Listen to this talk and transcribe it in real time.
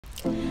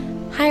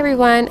Hi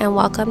everyone, and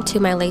welcome to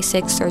my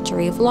LASIK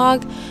surgery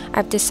vlog.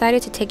 I've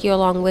decided to take you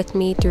along with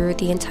me through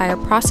the entire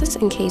process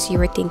in case you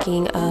were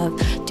thinking of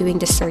doing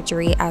the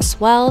surgery as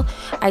well.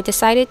 I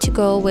decided to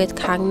go with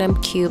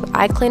Gangnam Cube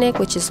Eye Clinic,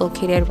 which is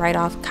located right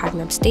off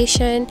Gangnam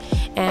Station.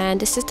 And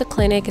this is the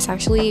clinic. It's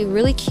actually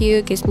really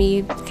cute, gives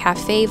me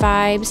cafe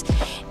vibes,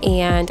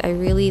 and I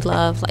really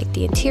love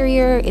the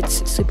interior.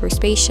 It's super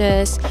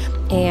spacious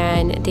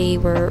and they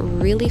were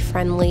really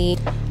friendly.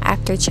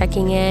 After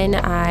checking in,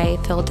 I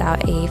filled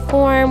out a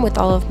form with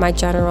all of my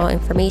general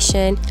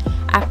information.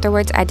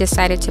 Afterwards, I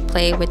decided to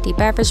play with the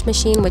beverage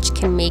machine, which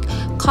can make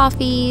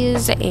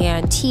coffees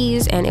and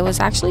teas, and it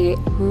was actually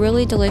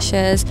really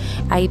delicious.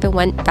 I even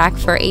went back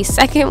for a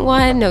second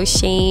one, no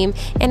shame,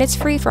 and it's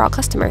free for all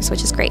customers,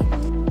 which is great.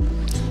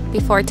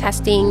 Before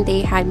testing,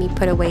 they had me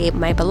put away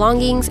my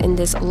belongings in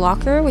this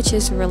locker, which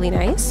is really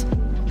nice.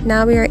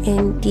 Now we are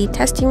in the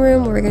testing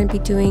room where we're going to be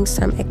doing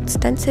some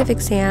extensive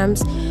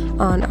exams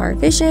on our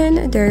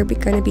vision. They're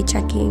going to be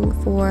checking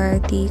for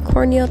the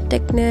corneal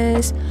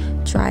thickness,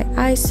 dry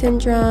eye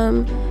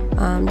syndrome,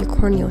 your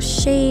corneal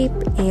shape,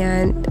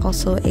 and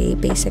also a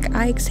basic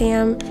eye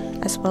exam,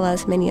 as well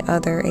as many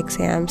other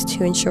exams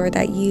to ensure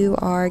that you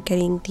are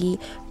getting the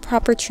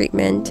proper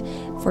treatment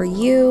for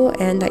you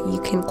and that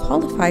you can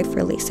qualify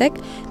for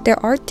LASIK. There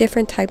are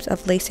different types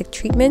of LASIK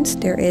treatments.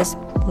 There is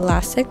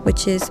Lasik,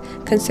 which is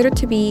considered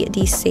to be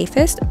the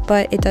safest,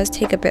 but it does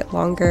take a bit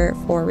longer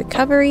for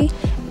recovery.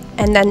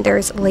 And then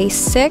there's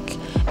LASIK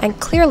and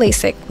CLEAR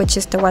Lasik, which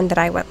is the one that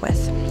I went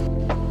with.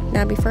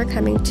 Now, before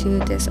coming to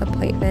this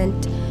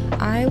appointment,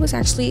 I was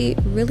actually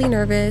really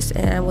nervous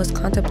and was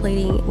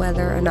contemplating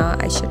whether or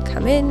not I should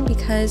come in,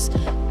 because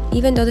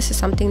even though this is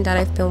something that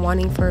I've been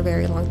wanting for a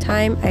very long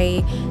time,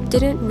 I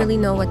didn't really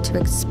know what to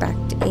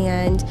expect,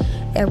 and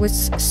it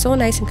was so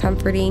nice and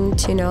comforting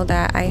to know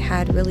that I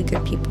had really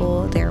good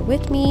people there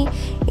with me.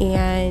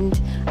 And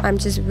I'm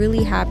just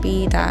really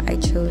happy that I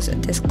chose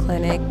this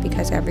clinic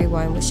because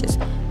everyone was just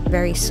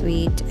very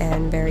sweet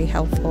and very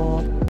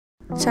helpful.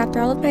 So after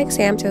all of my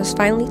exams, it was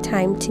finally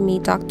time to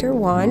meet Dr.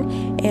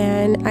 Won,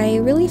 and I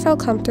really felt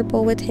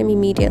comfortable with him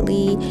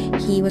immediately.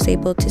 He was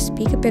able to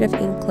speak a bit of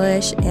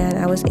English, and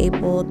I was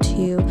able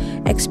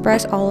to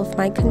express all of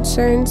my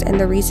concerns and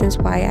the reasons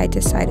why I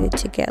decided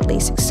to get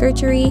LASIK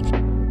surgery.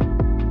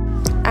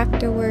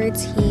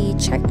 Afterwards, he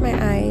checked my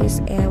eyes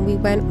and we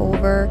went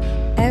over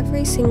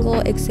every single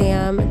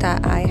exam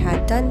that I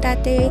had done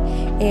that day,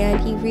 and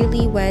he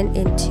really went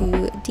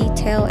into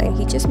detail and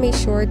he just made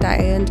sure that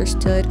I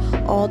understood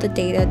all the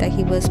data that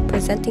he was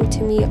presenting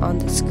to me on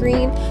the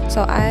screen.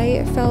 So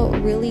I felt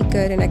really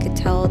good, and I could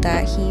tell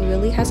that he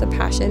really has a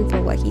passion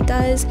for what he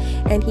does,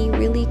 and he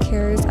really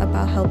cares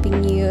about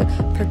helping you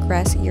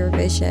progress your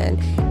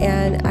vision.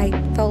 And I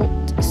felt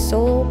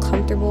so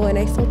comfortable and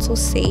I felt so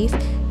safe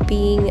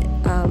being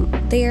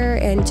there,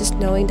 and just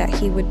knowing that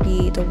he would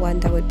be the one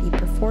that would be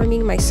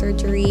performing my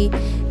surgery,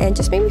 and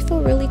just made me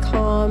feel really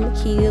calm.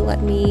 He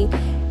let me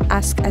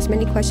ask as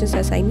many questions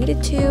as I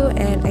needed to,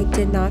 and I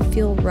did not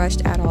feel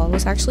rushed at all. It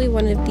was actually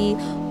one of the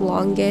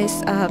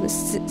longest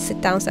sit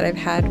downs that I've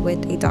had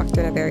with a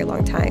doctor in a very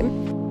long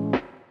time.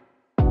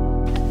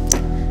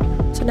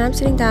 So now I'm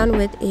sitting down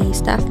with a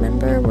staff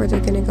member where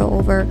they're going to go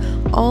over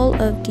all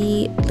of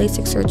the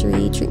LASIK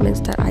surgery treatments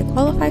that I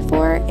qualify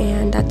for,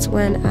 and that's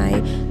when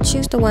I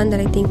choose the one that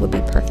I think would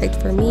be perfect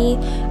for me,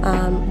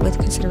 with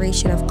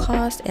consideration of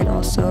cost and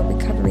also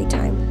recovery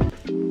time.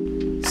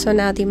 So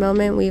now the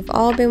moment we've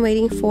all been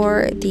waiting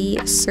for,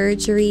 the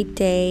surgery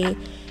day.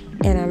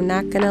 And I'm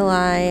not gonna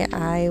lie,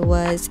 I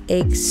was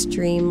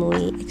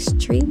extremely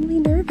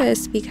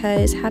nervous,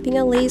 because having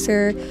a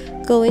laser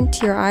go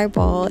into your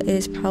eyeball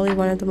is probably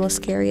one of the most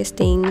scariest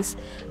things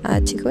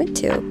to go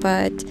into.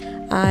 But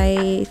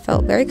I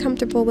felt very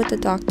comfortable with the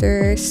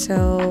doctor,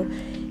 so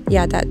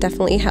yeah, that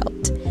definitely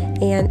helped.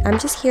 And I'm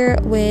just here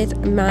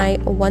with my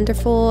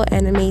wonderful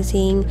and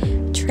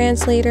amazing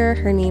translator.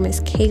 Her name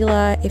is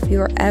Kayla. If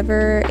you're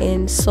ever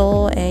in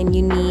Seoul and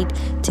you need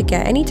to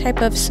get any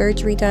type of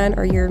surgery done,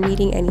 or you're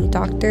meeting any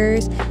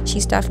doctors,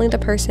 she's definitely the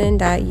person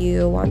that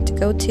you want to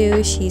go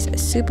to. She's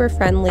super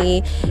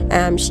friendly.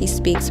 She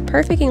speaks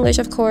perfect English,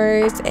 of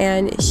course,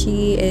 and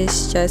she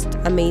is just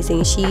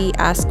amazing. She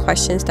asks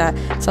questions that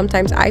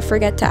sometimes I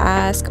forget to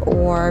ask,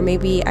 or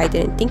maybe I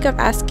didn't think of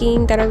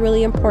asking, that are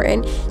really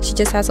important. She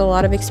just has a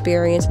lot of experience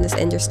in this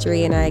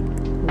industry, and I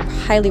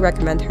highly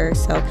recommend her.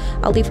 So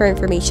I'll leave her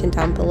information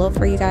down below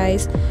for you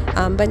guys.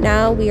 But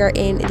now we are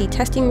in the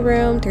testing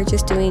room. They're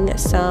just doing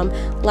some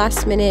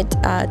last minute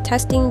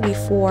testing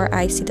before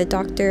I see the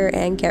doctor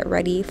and get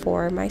ready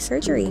for my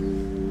surgery.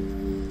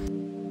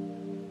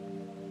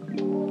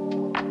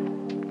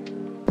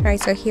 Alright,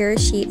 so here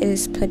she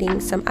is putting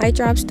some eye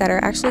drops that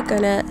are actually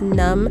gonna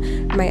numb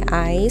my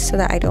eyes so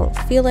that I don't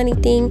feel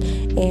anything.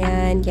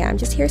 And yeah, I'm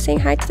just here saying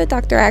hi to the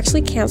doctor. I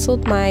actually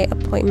canceled my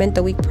appointment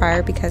the week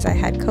prior because I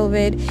had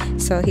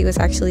COVID, so he was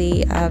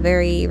actually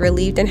very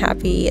relieved and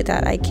happy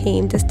that I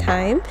came this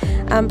time.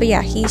 But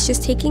yeah, he's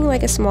just taking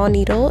a small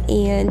needle,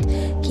 and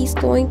he's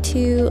going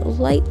to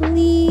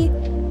lightly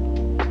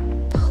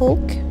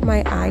poke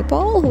my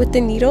eyeball with the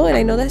needle, and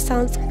I know that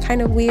sounds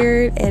kind of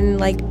weird and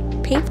like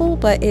painful,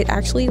 but it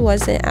actually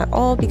wasn't at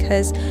all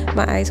because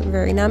my eyes were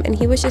very numb, and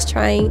he was just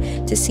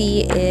trying to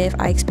see if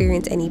I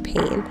experienced any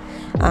pain,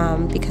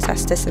 because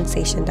that's the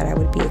sensation that I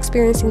would be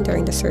experiencing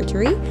during the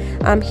surgery.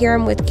 Here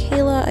I'm with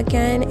Kayla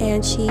again,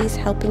 and she's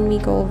helping me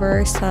go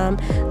over some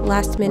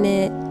last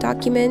minute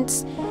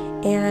documents,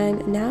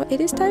 and now it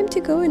is time to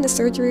go in the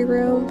surgery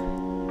room.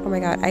 Oh my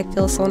god, I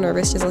feel so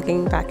nervous just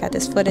looking back at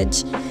this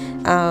footage.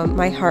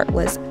 My heart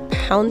was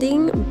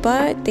pounding,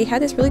 but they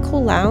had this really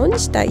cool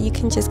lounge that you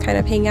can just kind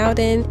of hang out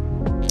in.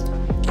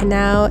 And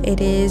now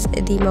it is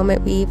the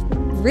moment we've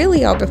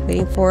really all been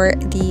waiting for,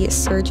 the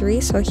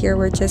surgery. So here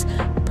we're just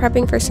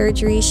prepping for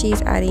surgery.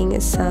 She's adding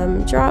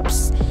some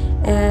drops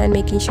and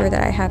making sure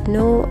that I have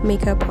no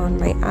makeup on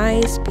my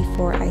eyes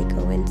before I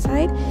go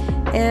inside.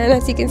 And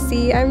as you can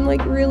see, I'm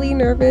like really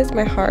nervous.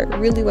 My heart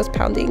really was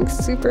pounding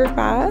super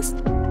fast.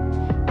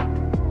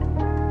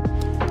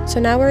 So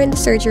now we're in the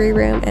surgery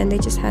room, and they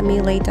just had me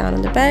lay down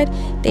on the bed.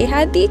 They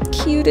had the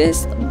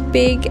cutest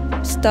big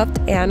stuffed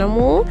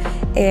animal,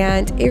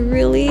 and it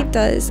really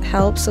does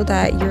help so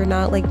that you're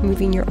not like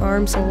moving your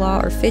arms a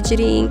lot or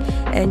fidgeting,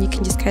 and you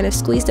can just kind of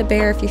squeeze the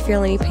bear if you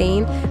feel any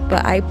pain.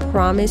 But I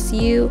promise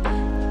you,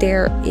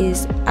 there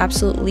is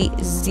absolutely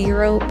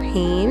zero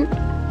pain.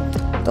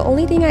 The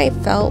only thing I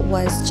felt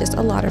was just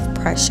a lot of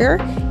pressure,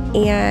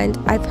 and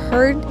I've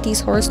heard these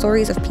horror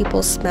stories of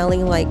people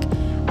smelling like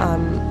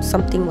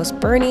something was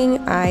burning.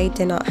 I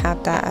did not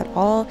have that at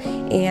all.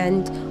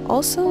 And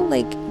also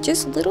like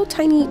just little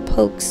tiny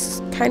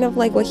pokes, kind of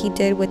like what he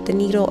did with the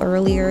needle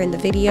earlier in the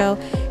video,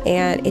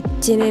 and it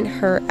didn't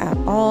hurt at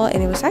all,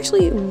 and it was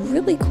actually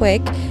really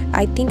quick.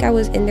 I think I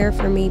was in there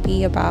for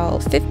maybe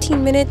about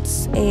 15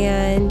 minutes,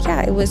 and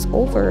yeah, it was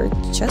over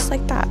just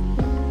like that.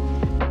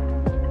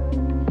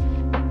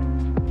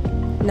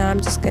 Now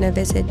I'm just gonna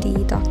visit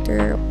the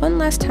doctor one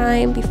last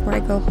time before I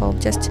go home,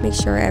 just to make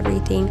sure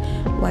everything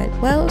went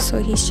well.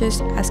 So he's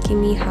just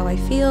asking me how I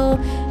feel.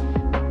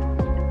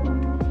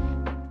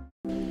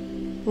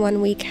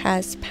 1 week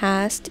has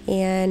passed,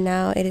 and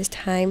now it is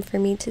time for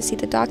me to see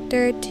the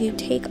doctor to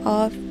take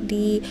off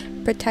the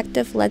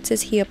protective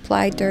lenses he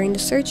applied during the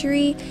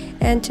surgery,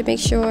 and to make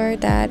sure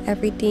that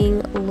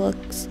everything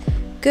looks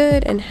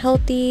good and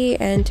healthy,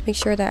 and to make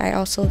sure that I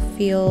also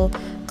feel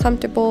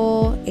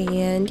comfortable.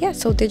 And yeah,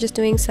 so they're just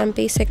doing some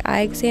basic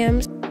eye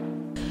exams.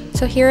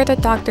 So here are the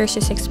doctors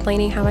just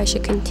explaining how I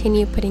should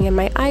continue putting in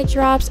my eye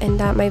drops, and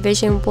that my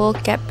vision will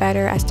get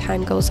better as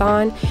time goes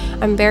on.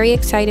 I'm very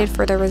excited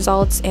for the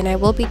results, and I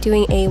will be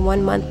doing a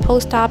 1 month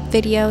post-op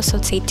video, so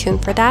stay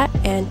tuned for that,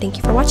 and thank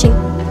you for watching.